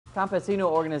Campesino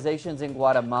organizations in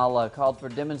Guatemala called for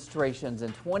demonstrations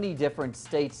in 20 different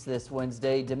states this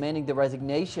Wednesday, demanding the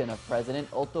resignation of President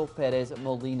Otto Perez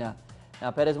Molina.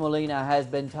 Now, Perez Molina has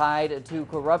been tied to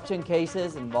corruption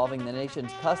cases involving the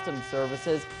nation's customs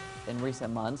services in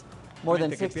recent months. More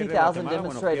than 60,000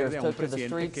 demonstrators took to the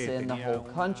streets in the whole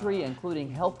country, including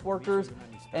health workers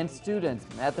and students.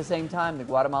 At the same time, the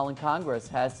Guatemalan Congress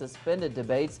has suspended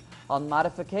debates on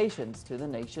modifications to the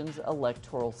nation's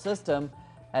electoral system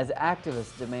as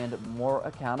activists demand more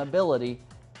accountability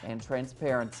and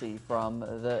transparency from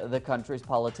the country's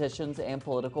politicians and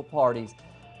political parties.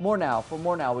 For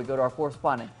more now, we go to our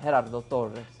correspondent, Gerardo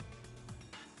Torres.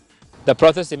 The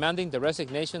protests demanding the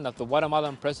resignation of the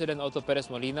Guatemalan President Otto Perez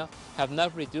Molina have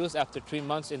not reduced after 3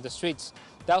 months in the streets.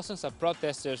 Thousands of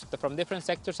protesters from different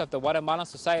sectors of the Guatemalan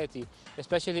society,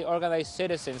 especially organized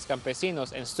citizens,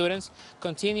 campesinos, and students,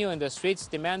 continue in the streets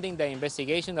demanding the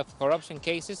investigation of corruption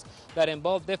cases that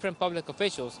involve different public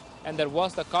officials and that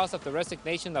was the cause of the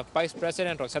resignation of Vice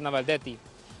President Roxana Valdetti.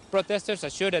 Protesters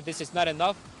assure that this is not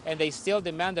enough and they still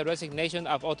demand the resignation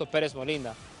of Otto Perez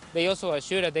Molina. They also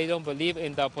assure that they don't believe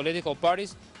in the political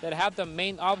parties that have the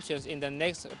main options in the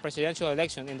next presidential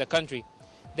election in the country.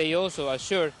 They also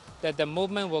assure that the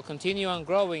movement will continue on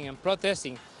growing and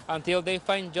protesting until they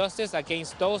find justice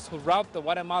against those who robbed the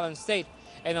Guatemalan state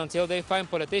and until they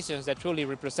find politicians that truly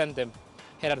represent them.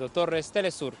 Gerardo Torres,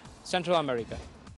 teleSUR, Central America.